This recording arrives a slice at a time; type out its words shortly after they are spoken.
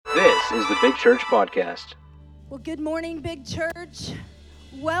This is the Big Church Podcast. Well, good morning, Big Church.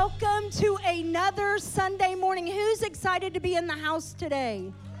 Welcome to another Sunday morning. Who's excited to be in the house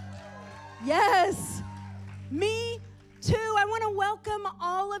today? Yes, me too. I want to welcome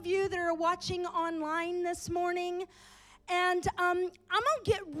all of you that are watching online this morning. And I'm going to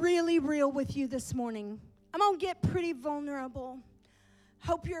get really real with you this morning. I'm going to get pretty vulnerable.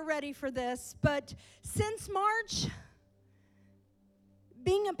 Hope you're ready for this. But since March,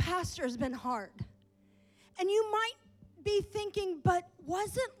 being a pastor has been hard. And you might be thinking, but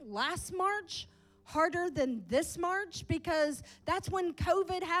wasn't last March harder than this March? Because that's when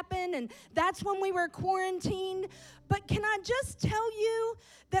COVID happened and that's when we were quarantined. But can I just tell you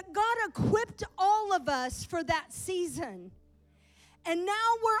that God equipped all of us for that season? And now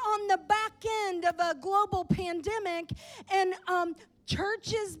we're on the back end of a global pandemic, and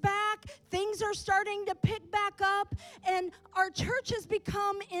church is back. Things are starting to pick back up, and our church has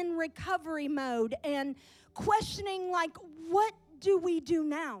become in recovery mode and questioning, like, what do we do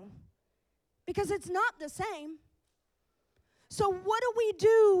now? Because it's not the same. So what do we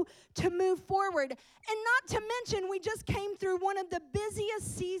do to move forward? And not to mention, we just came through one of the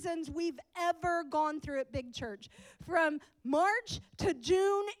busiest seasons we've ever gone through at Big Church. From March to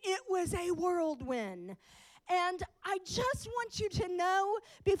June, it was a whirlwind. And I just want you to know,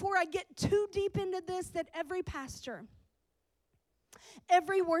 before I get too deep into this, that every pastor,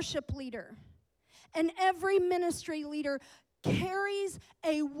 every worship leader, and every ministry leader carries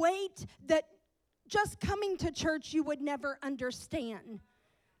a weight that just coming to church you would never understand.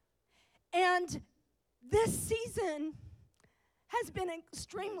 And this season has been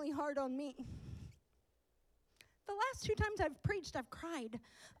extremely hard on me. The last 2 times I've preached, I've cried.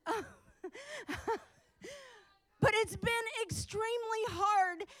 But it's been extremely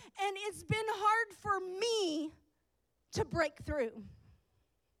hard, and it's been hard for me to break through.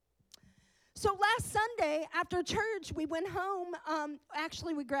 So last Sunday after church, we went home.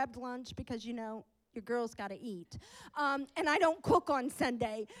 Actually, we grabbed lunch because, you know, your girls got to eat. And I don't cook on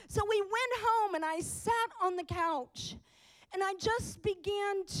Sunday. So we went home, and I sat on the couch, and I just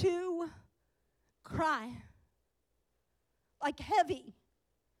began to cry, like heavy.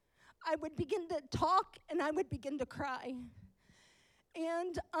 I would begin to talk, and I would begin to cry.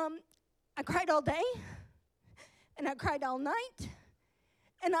 And I cried all day, and I cried all night.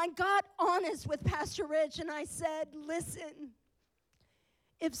 And I got honest with Pastor Rich, and I said, listen,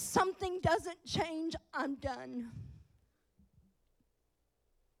 if something doesn't change, I'm done.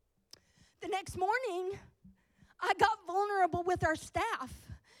 The next morning, I got vulnerable with our staff.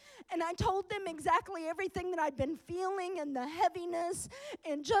 And I told them exactly everything that I'd been feeling and the heaviness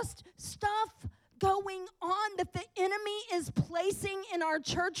and just stuff going on that the enemy is placing in our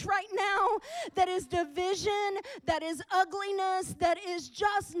church right now, that is division, that is ugliness, that is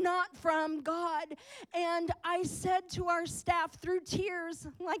just not from God. And I said to our staff through tears,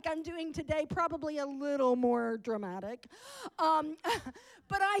 like I'm doing today, probably a little more dramatic,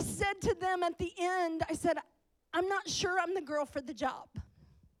 but I said to them at the end, I said, I'm not sure I'm the girl for the job.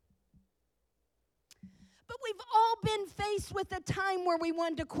 But we've all been faced with a time where we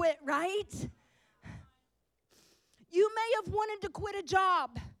wanted to quit, right? You may have wanted to quit a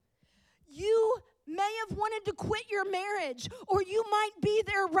job. You may have wanted to quit your marriage, or you might be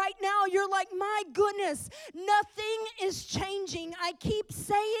there right now. You're like, my goodness, nothing is changing. I keep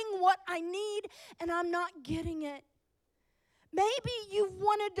saying what I need, and I'm not getting it. Maybe you've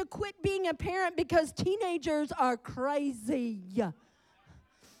wanted to quit being a parent because teenagers are crazy.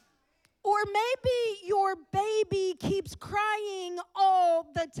 Or maybe your baby keeps crying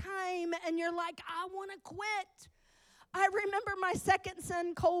all the time, and you're like, I want to quit. I remember my second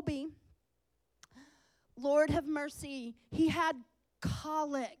son, Colby. Lord have mercy. He had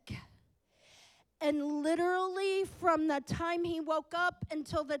colic. And literally from the time he woke up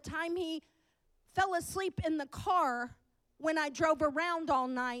until the time he fell asleep in the car when I drove around all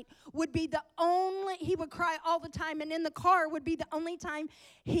night would be the only, he would cry all the time. And in the car would be the only time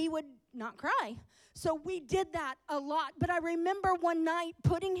he would not cry. So we did that a lot. But I remember one night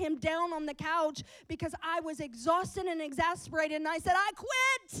putting him down on the couch because I was exhausted and exasperated. And I said, I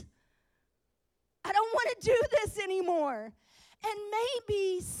quit. I don't want to do this anymore. And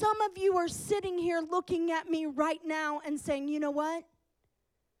maybe some of you are sitting here looking at me right now and saying, you know what?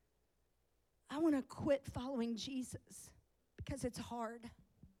 I want to quit following Jesus because it's hard.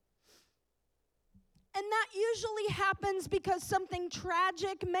 And that usually happens because something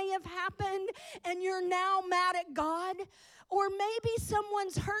tragic may have happened and you're now mad at God. Or maybe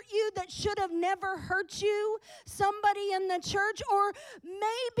someone's hurt you that should have never hurt you, somebody in the church. Or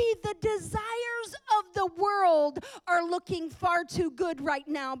maybe the desires of the world are looking far too good right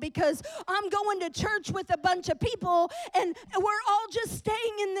now because I'm going to church with a bunch of people and we're all just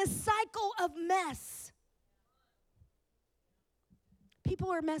staying in this cycle of mess.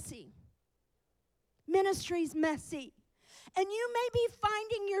 People are messy. Ministry's messy. And you may be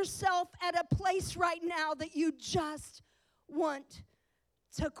finding yourself at a place right now that you just want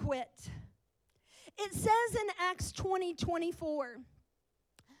to quit. It says in Acts 20:24,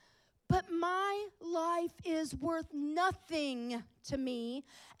 but my life is worth nothing to me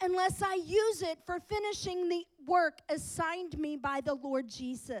unless I use it for finishing the work assigned me by the Lord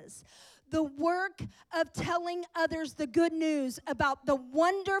Jesus. The work of telling others the good news about the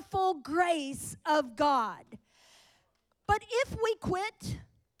wonderful grace of God. But if we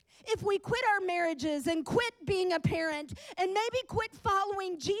quit our marriages and quit being a parent and maybe quit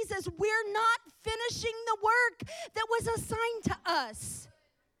following Jesus, we're not finishing the work that was assigned to us.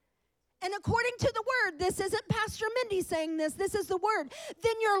 And according to the word, this isn't Pastor Mindy saying this is the word,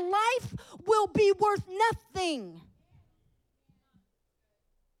 then your life will be worth nothing.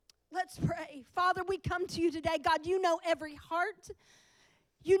 Let's pray. Father, we come to you today. God, you know every heart.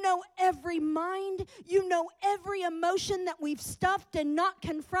 You know every mind. You know every emotion that we've stuffed and not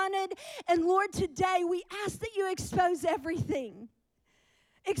confronted. And Lord, today we ask that you expose everything.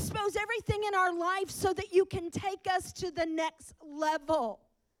 Expose everything in our life so that you can take us to the next level.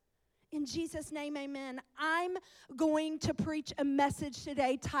 In Jesus' name, amen. I'm going to preach a message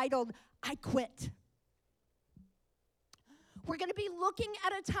today titled, I Quit. We're going to be looking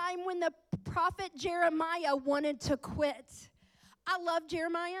at a time when the prophet Jeremiah wanted to quit. I love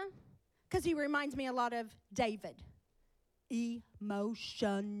Jeremiah because he reminds me a lot of David.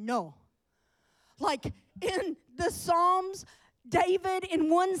 Emotional. Like in the Psalms, David in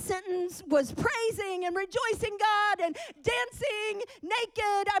one sentence was praising and rejoicing God and dancing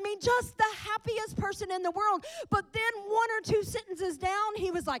naked. I mean, just the happiest person in the world. But then one or two sentences down, he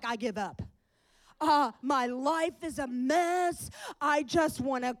was like, I give up. My life is a mess. I just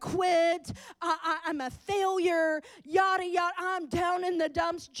want to quit. I'm a failure. Yada, yada. I'm down in the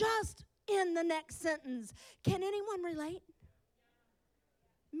dumps. Just in the next sentence. Can anyone relate?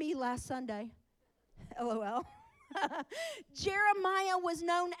 Me last Sunday. LOL. Jeremiah was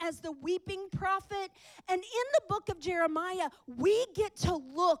known as the weeping prophet. And in the book of Jeremiah, we get to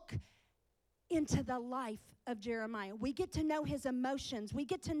look into the life of Jeremiah. We get to know his emotions. We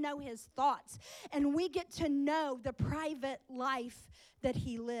get to know his thoughts. And we get to know the private life that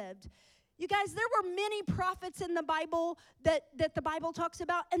he lived. You guys, there were many prophets in the Bible that the Bible talks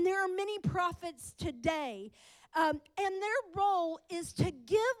about. And there are many prophets today. And their role is to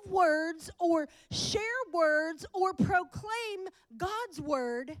give words or share words or proclaim God's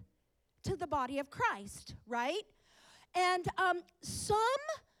word to the body of Christ, right? And some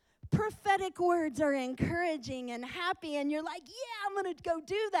prophetic words are encouraging and happy, and you're like, yeah, I'm going to go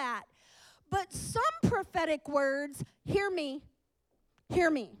do that. But some prophetic words, hear me,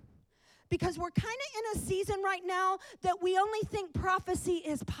 because we're kind of in a season right now that we only think prophecy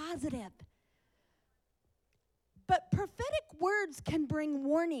is positive. But prophetic words can bring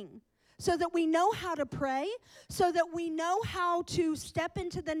warning so that we know how to pray, so that we know how to step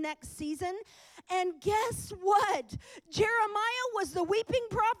into the next season. And guess what? Jeremiah was the weeping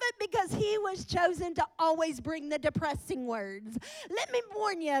prophet because he was chosen to always bring the depressing words. Let me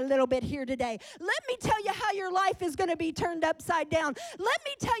warn you a little bit here today. Let me tell you how your life is going to be turned upside down. Let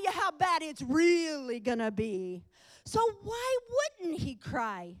me tell you how bad it's really going to be. So why wouldn't he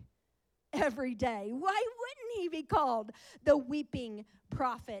cry every day? Why wouldn't he be called the weeping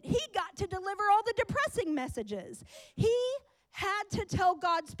prophet? He got to deliver all the depressing messages. He had to tell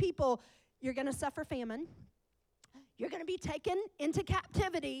God's people, you're going to suffer famine. You're going to be taken into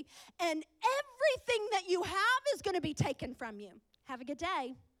captivity. And everything that you have is going to be taken from you. Have a good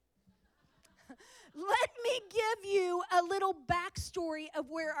day. Let me give you a little backstory of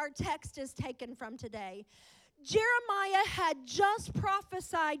where our text is taken from today. Jeremiah had just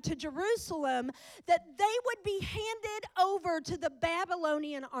prophesied to Jerusalem that they would be handed over to the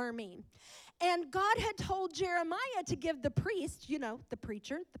Babylonian army. And God had told Jeremiah to give the priest, you know, the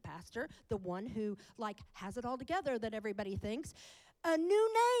preacher, the pastor, the one who, like, has it all together that everybody thinks, a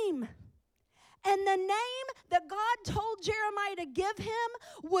new name. And the name that God told Jeremiah to give him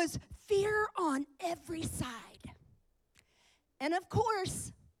was Fear on Every Side. And of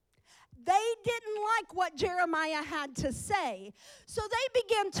course, They didn't like what Jeremiah had to say. So they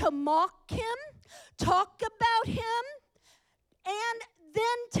began to mock him, talk about him, and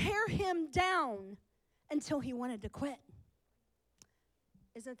then tear him down until he wanted to quit.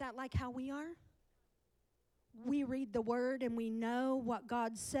 Isn't that like how we are? We read the word and we know what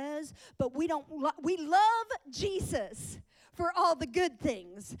God says, but we love Jesus for all the good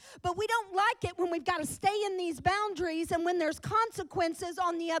things. But we don't like it when we've got to stay in these boundaries and when there's consequences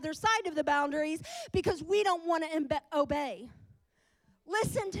on the other side of the boundaries because we don't want to obey.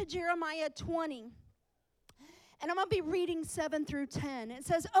 Listen to Jeremiah 20. And I'm going to be reading 7 through 10. It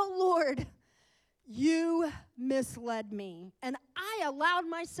says, "Oh Lord, you misled me, and I allowed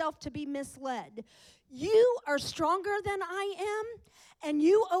myself to be misled. You are stronger than I am, and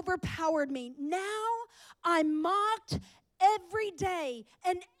you overpowered me. Now I'm mocked every day,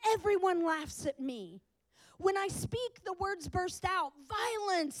 and everyone laughs at me. When I speak, the words burst out.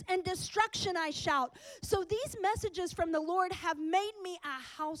 Violence and destruction I shout. So these messages from the Lord have made me a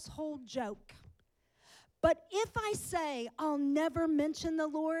household joke. But if I say I'll never mention the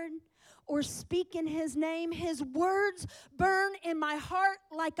Lord or speak in his name, his words burn in my heart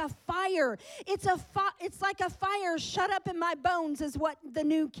like a fire. It's like a fire shut up in my bones is what the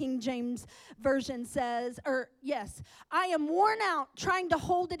New King James Version says. Yes, I am worn out trying to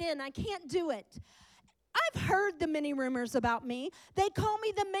hold it in. I can't do it. I've heard the many rumors about me. They call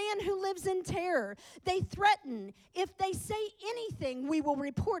me the man who lives in terror. They threaten. If they say anything, we will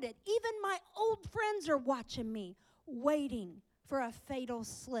report it. Even my old friends are watching me, waiting for a fatal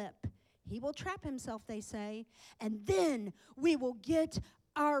slip. He will trap himself, they say, and then we will get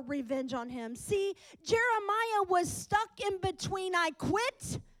our revenge on him." See, Jeremiah was stuck in between I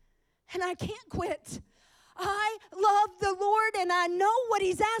quit and I can't quit. I love the Lord and I know what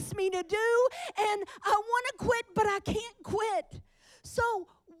he's asked me to do and I want to quit, but I can't quit. So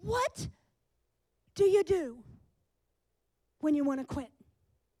what do you do when you want to quit?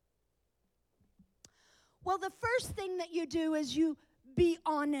 Well, the first thing that you do is you be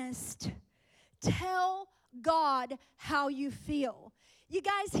honest. Tell God how you feel. You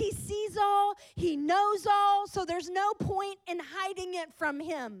guys, he sees all, he knows all, so there's no point in hiding it from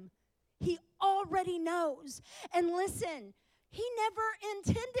him. He already knows. And listen, he never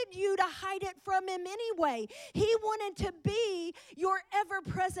intended you to hide it from him anyway. He wanted to be your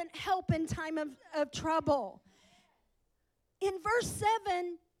ever-present help in time of trouble. In verse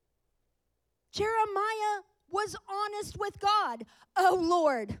 7, Jeremiah was honest with God. "Oh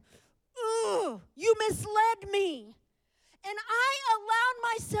Lord, you misled me. And I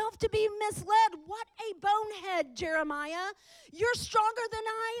allowed myself to be misled." What a bonehead, Jeremiah. You're stronger than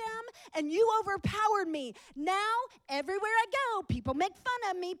I am, and you overpowered me. Now, everywhere I go, people make fun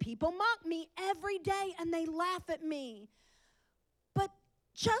of me, people mock me every day, and they laugh at me. But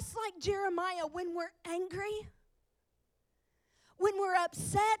just like Jeremiah, when we're angry, when we're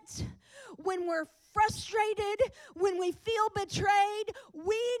upset, when we're frustrated, when we feel betrayed,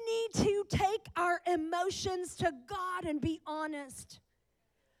 we need to take our emotions to God and be honest.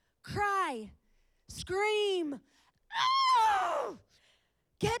 Cry, scream,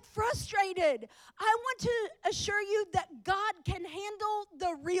 get frustrated. I want to assure you that God can handle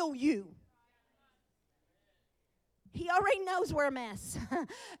the real you. He already knows we're a mess,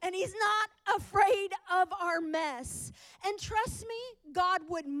 and he's not afraid of our mess. And trust me, God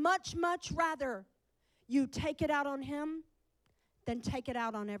would much, much rather you take it out on him than take it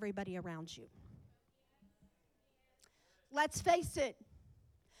out on everybody around you. Let's face it,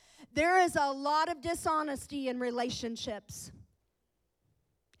 there is a lot of dishonesty in relationships.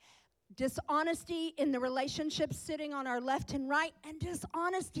 Dishonesty in the relationships sitting on our left and right, and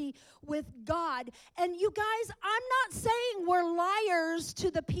dishonesty with God. And you guys, I'm not saying we're liars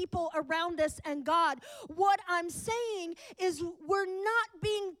to the people around us and God. What I'm saying is we're not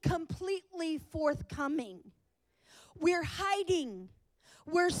being completely forthcoming. We're hiding.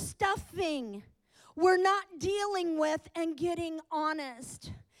 We're stuffing. We're not dealing with and getting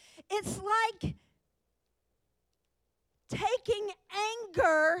honest. It's like taking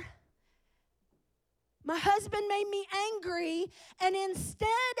anger. My husband made me angry, and instead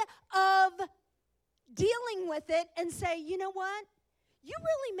of dealing with it and say, "You know what? You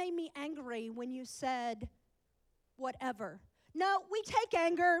really made me angry when you said whatever." No, we take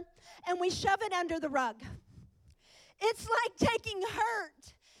anger and we shove it under the rug. It's like taking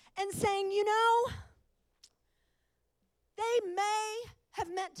hurt and saying, "You know, they may have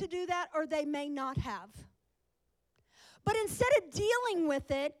meant to do that or they may not have." But instead of dealing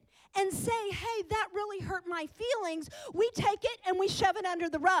with it and say, "Hey, that really hurt my feelings," we take it and we shove it under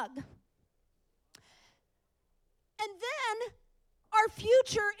the rug. And then our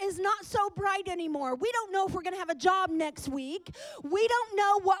future is not so bright anymore. We don't know if we're going to have a job next week. We don't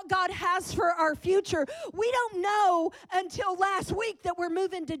know what God has for our future. We don't know until last week that we're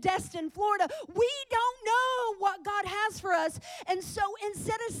moving to Destin, Florida. We don't know what God has for us. And so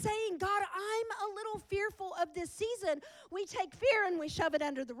instead of saying, God, I'm a little fearful of this season, we take fear and we shove it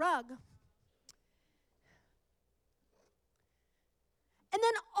under the rug. And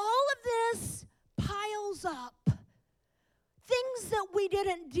then all of this piles up. Things that we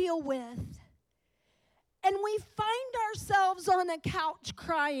didn't deal with. And we find ourselves on a couch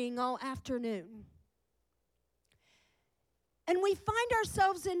crying all afternoon. And we find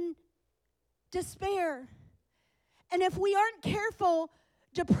ourselves in despair. And if we aren't careful,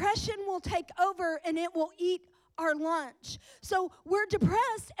 depression will take over and it will eat our lunch. So we're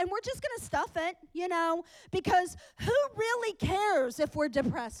depressed and we're just going to stuff it, because who really cares if we're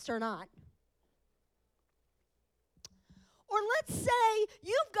depressed or not? Or let's say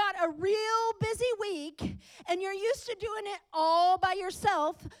you've got a real busy week and you're used to doing it all by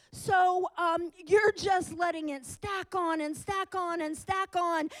yourself, so you're just letting it stack on and stack on and stack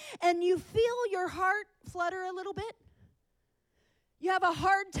on, and you feel your heart flutter a little bit. You have a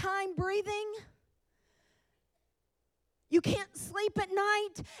hard time breathing. You can't sleep at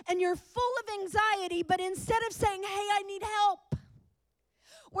night, and you're full of anxiety, but instead of saying, hey, I need help,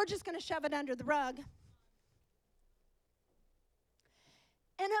 we're just going to shove it under the rug.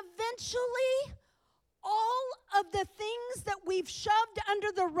 And eventually, all of the things that we've shoved under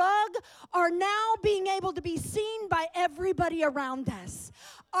the rug are now being able to be seen by everybody around us.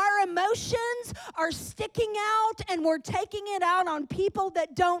 Our emotions are sticking out, and we're taking it out on people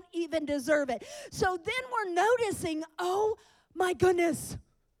that don't even deserve it. So then we're noticing, oh my goodness,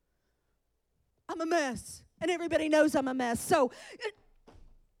 I'm a mess. And everybody knows I'm a mess. So,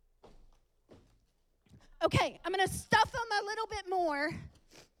 okay, I'm going to stuff them a little bit more.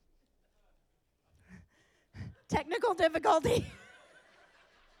 Technical difficulty.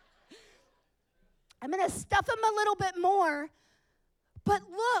 I'm going to stuff them a little bit more. But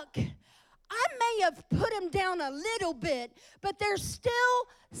look, I may have put them down a little bit, but they're still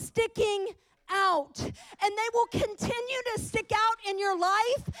sticking out. And they will continue to stick out in your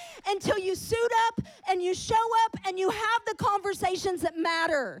life until you suit up and you show up and you have the conversations that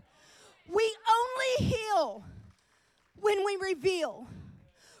matter. We only heal when we reveal.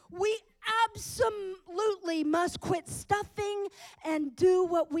 We absolutely must quit stuffing and do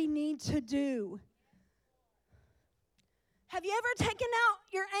what we need to do. Have you ever taken out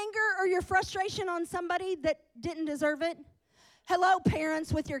your anger or your frustration on somebody that didn't deserve it? Hello,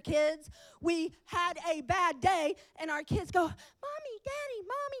 parents with your kids. We had a bad day, and our kids go, Mommy, Daddy,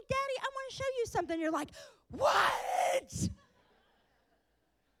 I want to show you something. You're like, what?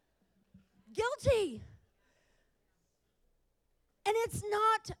 Guilty. And it's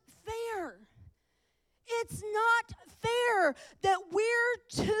not fair. It's not fair that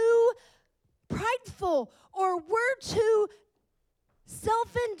we're too prideful or we're too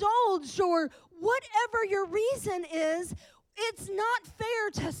self-indulged or whatever your reason is. It's not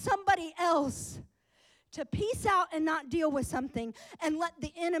fair to somebody else to peace out and not deal with something and let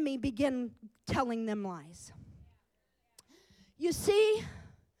the enemy begin telling them lies. You see,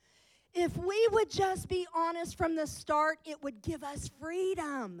 if we would just be honest from the start, it would give us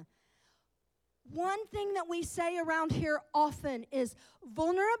freedom. One thing that we say around here often is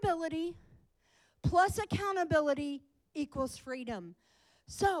vulnerability plus accountability equals freedom.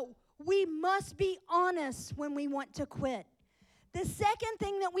 So we must be honest when we want to quit. The second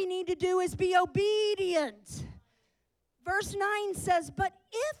thing that we need to do is be obedient. Verse 9 says, but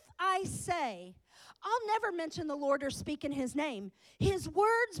if I say, I'll never mention the Lord or speak in his name, his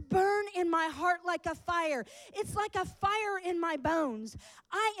words burn in my heart like a fire. It's like a fire in my bones.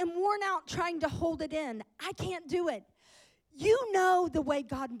 I am worn out trying to hold it in. I can't do it. You know the way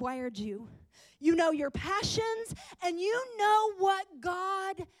God wired you. You know your passions, and you know what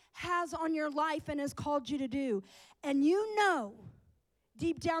God has on your life and has called you to do. And you know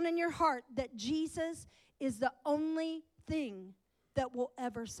deep down in your heart that Jesus is the only thing that will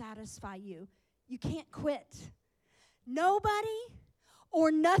ever satisfy you. You can't quit. Nobody or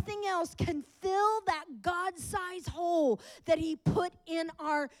nothing else can fill that God-sized hole that he put in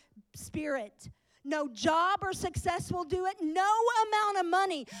our spirit. No job or success will do it. No amount of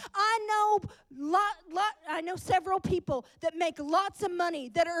money. I know several people that make lots of money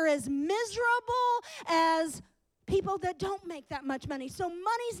that are as miserable as people that don't make that much money. So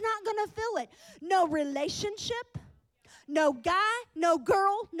money's not going to fill it. No relationship, no guy, no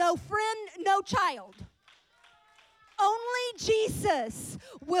girl, no friend, no child. Only Jesus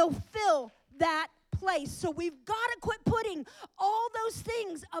will fill that place. So we've got to quit putting all those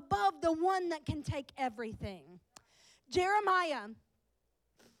things above the one that can take everything. Jeremiah,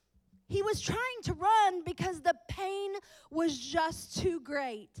 he was trying to run because the pain was just too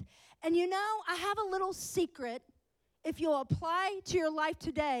great. And you know, I have a little secret. If you'll apply to your life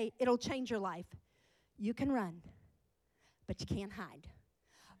today, it'll change your life. You can run, but you can't hide.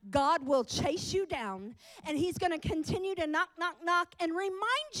 God will chase you down, and he's going to continue to knock, knock, knock, and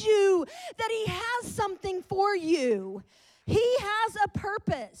remind you that he has something for you. He has a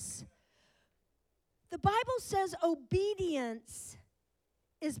purpose. The Bible says obedience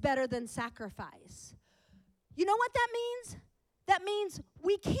is better than sacrifice. You know what that means? That means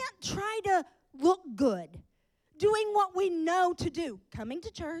we can't try to look good doing what we know to do. Coming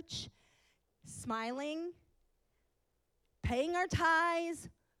to church, smiling, paying our tithes,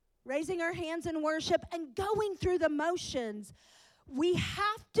 raising our hands in worship, and going through the motions. We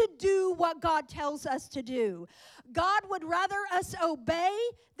have to do what God tells us to do. God would rather us obey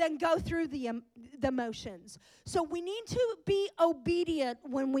than go through the motions. So we need to be obedient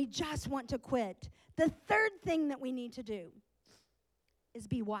when we just want to quit. The third thing that we need to do is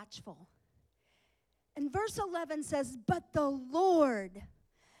be watchful. And verse 11 says, "But the Lord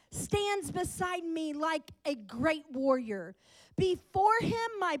stands beside me like a great warrior. Before him,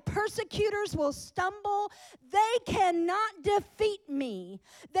 my persecutors will stumble. They cannot defeat me.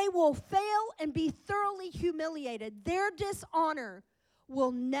 They will fail and be thoroughly humiliated. Their dishonor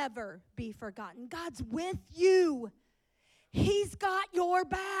will never be forgotten." God's with you. He's got your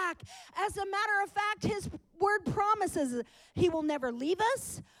back. As a matter of fact, his word promises he will never leave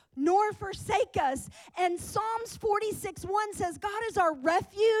us nor forsake us. And Psalms 46:1 says, God is our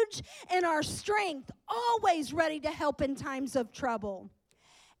refuge and our strength, always ready to help in times of trouble.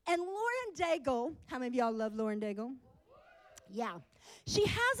 And Lauren Daigle, how many of y'all love Lauren Daigle? Yeah. She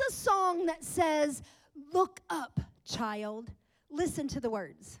has a song that says, "Look up, child." Listen to the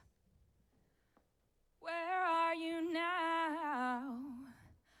words. Where are you now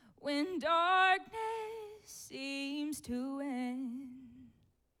when darkness seems to end?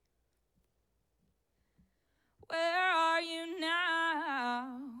 Where are you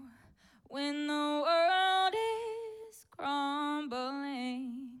now when the world is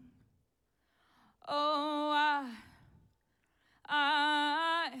crumbling? Oh,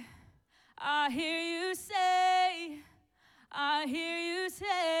 I hear you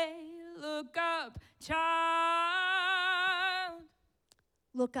say, look up, child.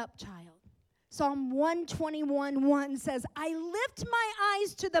 Look up, child. Psalm 121:1 says, I lift my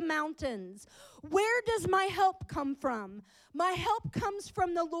eyes to the mountains. Where does my help come from? My help comes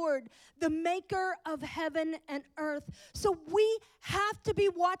from the Lord, the maker of heaven and earth. So we have to be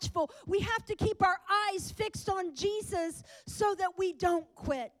watchful. We have to keep our eyes fixed on Jesus so that we don't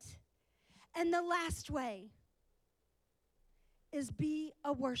quit. And the last way is be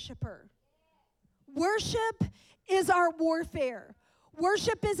a worshiper. Worship is our warfare.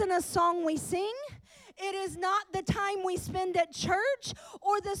 Worship isn't a song we sing. It is not the time we spend at church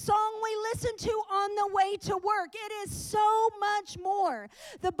or the song we listen to on the way to work. It is so much more.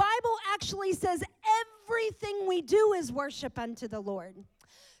 The Bible actually says everything we do is worship unto the Lord.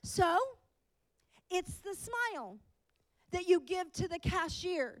 So, it's the smile that you give to the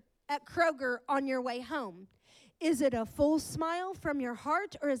cashier at Kroger on your way home. Is it a full smile from your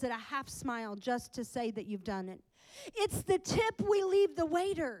heart, or is it a half smile just to say that you've done it? It's the tip we leave the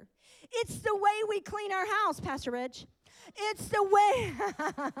waiter. It's the way we clean our house, Pastor Rich. It's the way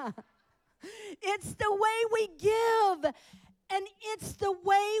it's the way we give, and it's the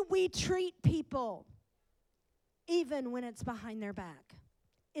way we treat people, even when it's behind their back.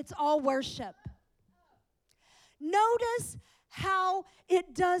 It's all worship. Notice how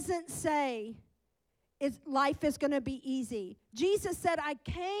it doesn't say life is going to be easy. Jesus said, I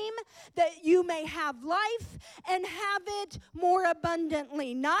came that you may have life and have it more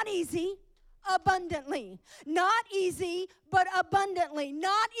abundantly. Not easy, abundantly. Not easy, but abundantly.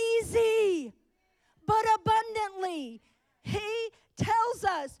 Not easy, but abundantly. He tells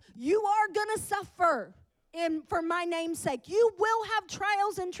us, you are going to suffer for my name's sake. You will have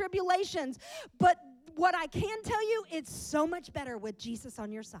trials and tribulations. But what I can tell you, it's so much better with Jesus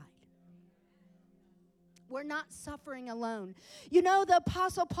on your side. We're not suffering alone. You know, the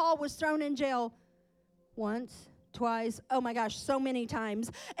Apostle Paul was thrown in jail once, twice, oh my gosh, so many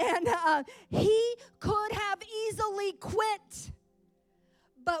times. And he could have easily quit.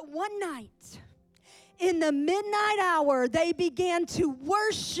 But one night, in the midnight hour, they began to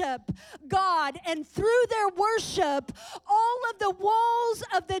worship God. And through their worship, all of the walls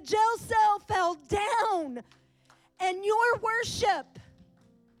of the jail cell fell down. And your worship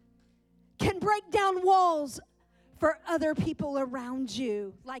can break down walls for other people around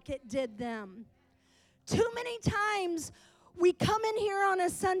you like it did them. Too many times we come in here on a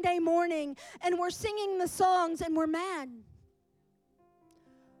Sunday morning and we're singing the songs and we're mad.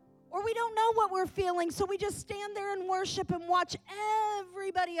 Or we don't know what we're feeling, so we just stand there and worship and watch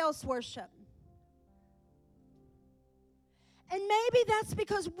everybody else worship. And maybe that's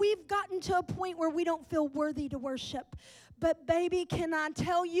because we've gotten to a point where we don't feel worthy to worship. But baby, can I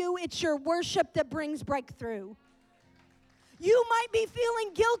tell you, it's your worship that brings breakthrough. You might be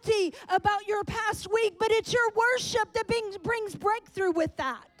feeling guilty about your past week, but it's your worship that brings breakthrough with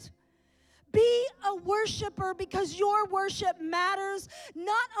that. Be a worshiper because your worship matters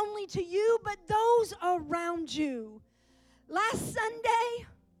not only to you, but those around you. Last Sunday,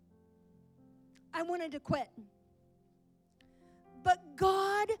 I wanted to quit. But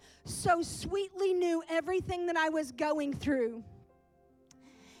God so sweetly knew everything that I was going through.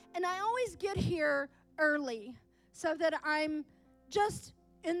 And I always get here early so that I'm just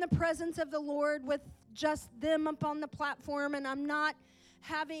in the presence of the Lord with just them up on the platform, and I'm not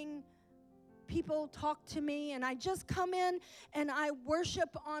having people talk to me, and I just come in and I worship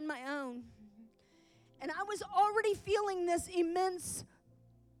on my own. And I was already feeling this immense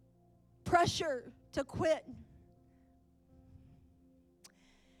pressure to quit.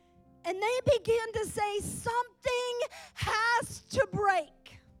 And they began to say, something has to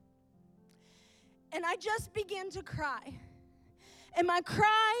break. And I just began to cry. And my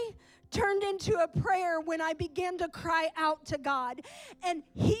cry turned into a prayer when I began to cry out to God. And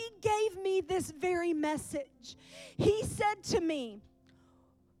He gave me this very message. He said to me,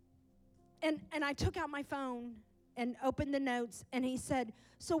 and I took out my phone and opened the notes, and He said,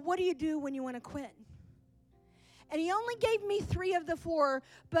 so what do you do when you want to quit? And He only gave me 3 of the 4,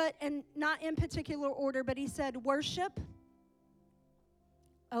 and not in particular order, but He said, worship,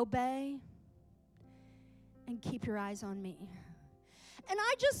 obey, and keep your eyes on me. And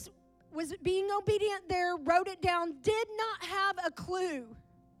I just was being obedient there, wrote it down, did not have a clue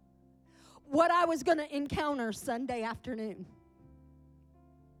what I was going to encounter Sunday afternoon.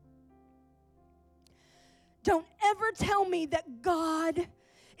 Don't ever tell me that God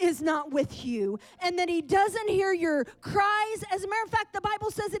is not with you and that He doesn't hear your cries. As a matter of fact, the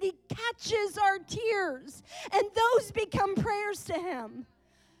Bible says that He catches our tears, and those become prayers to Him.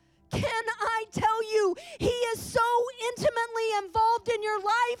 Can I tell you, He is so intimately involved in your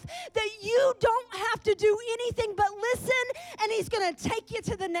life that you don't have to do anything but listen, and He's going to take you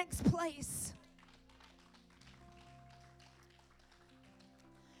to the next place.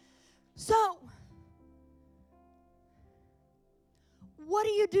 So, what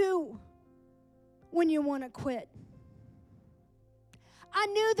do you do when you want to quit? I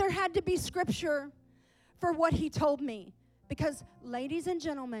knew there had to be scripture for what He told me. Because, ladies and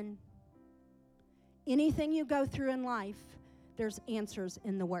gentlemen, anything you go through in life, there's answers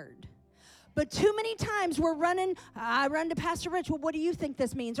in the Word. But too many times I run to Pastor Rich, well, what do you think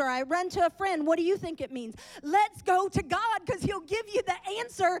this means? Or I run to a friend, what do you think it means? Let's go to God, because He'll give you the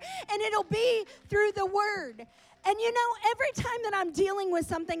answer, and it'll be through the Word. And you know, every time that I'm dealing with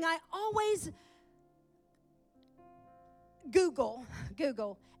something, I always Google.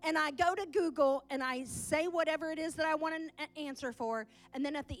 And I go to Google and I say whatever it is that I want an answer for. And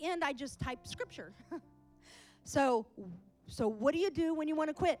then at the end, I just type scripture. So what do you do when you want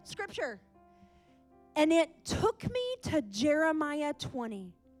to quit? Scripture. And it took me to Jeremiah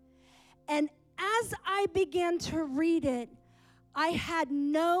 20. And as I began to read it, I had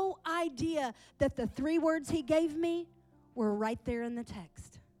no idea that the 3 words He gave me were right there in the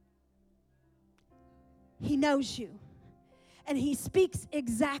text. He knows you. And He speaks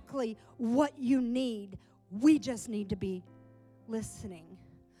exactly what you need. We just need to be listening.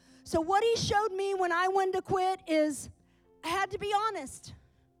 So what He showed me when I wanted to quit is I had to be honest.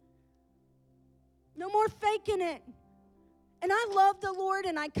 No more faking it. And I love the Lord,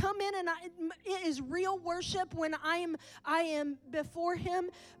 and I come in, and it is real worship when I am before Him,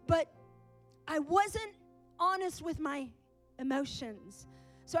 but I wasn't honest with my emotions.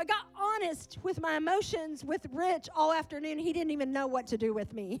 So I got honest with my emotions with Rich all afternoon. He didn't even know what to do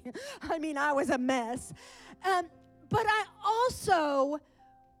with me. I mean, I was a mess. But I also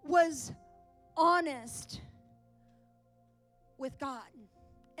was honest with God.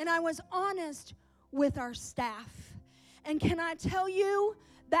 And I was honest with our staff. And can I tell you,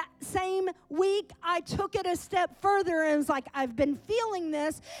 that same week, I took it a step further and was like, I've been feeling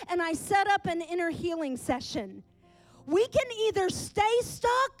this, and I set up an inner healing session. We can either stay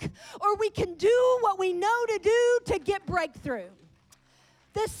stuck or we can do what we know to do to get breakthrough.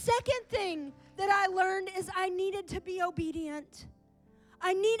 The second thing that I learned is I needed to be obedient.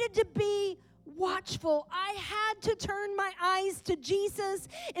 I needed to be watchful. I had to turn my eyes to Jesus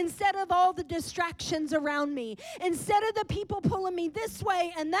instead of all the distractions around me. Instead of the people pulling me this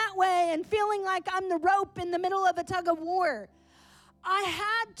way and that way and feeling like I'm the rope in the middle of a tug of war. I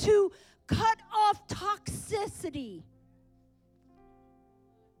had to cut off toxicity.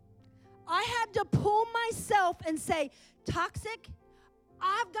 I had to pull myself and say, toxic,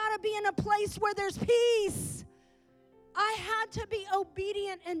 I've got to be in a place where there's peace. I had to be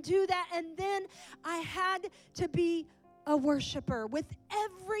obedient and do that. And then I had to be a worshiper with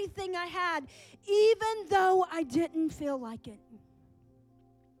everything I had, even though I didn't feel like it.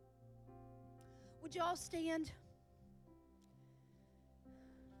 Would you all stand?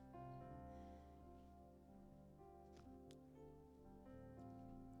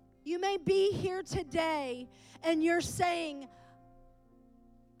 You may be here today and you're saying,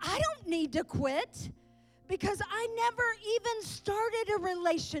 I don't need to quit because I never even started a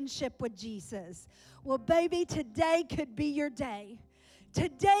relationship with Jesus. Well, baby, today could be your day.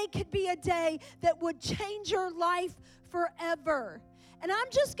 Today could be a day that would change your life forever. And I'm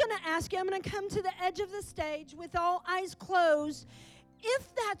just going to ask you, I'm going to come to the edge of the stage with all eyes closed.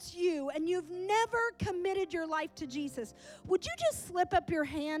 If that's you and you've never committed your life to Jesus, would you just slip up your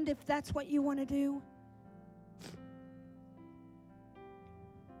hand if that's what you want to do?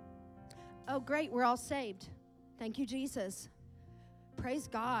 Oh, great, we're all saved. Thank you, Jesus. Praise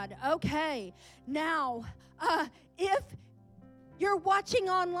God. Okay, now, if you're watching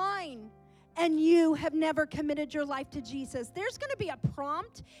online and you have never committed your life to Jesus, there's going to be a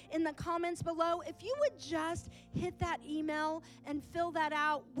prompt in the comments below. If you would just hit that email and fill that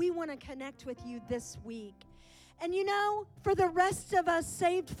out, we want to connect with you this week. And you know, for the rest of us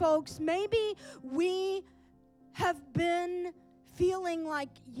saved folks, maybe we have been feeling like,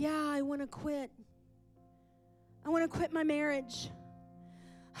 yeah, I want to quit. I want to quit my marriage.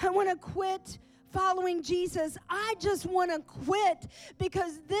 I want to quit following Jesus. I just want to quit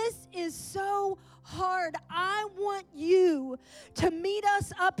because this is so hard. I want you to meet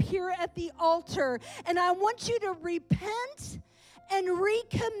us up here at the altar, and I want you to repent and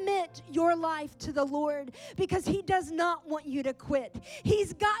recommit your life to the Lord because He does not want you to quit.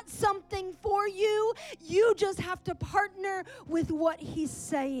 He's got something for you. You just have to partner with what He's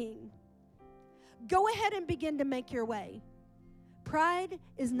saying. Go ahead and begin to make your way. Pride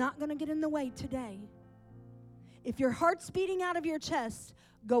is not going to get in the way today. If your heart's beating out of your chest,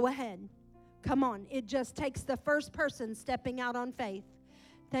 go ahead. Come on. It just takes the first person stepping out on faith.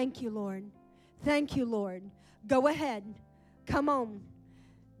 Thank you, Lord. Thank you, Lord. Go ahead. Come on.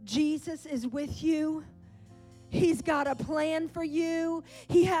 Jesus is with you. He's got a plan for you.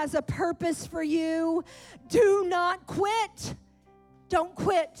 He has a purpose for you. Do not quit. Don't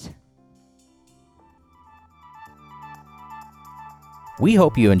quit. We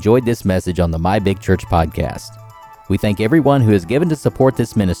hope you enjoyed this message on the My Big Church podcast. We thank everyone who has given to support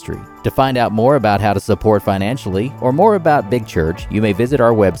this ministry. To find out more about how to support financially or more about Big Church, you may visit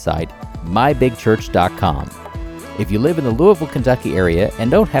our website, mybigchurch.com. If you live in the Louisville, Kentucky area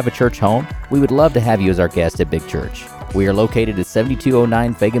and don't have a church home, we would love to have you as our guest at Big Church. We are located at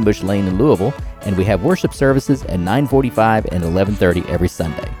 7209 Fagenbush Lane in Louisville, and we have worship services at 9:45 and 11:30 every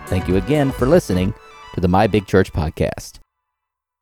Sunday. Thank you again for listening to the My Big Church podcast.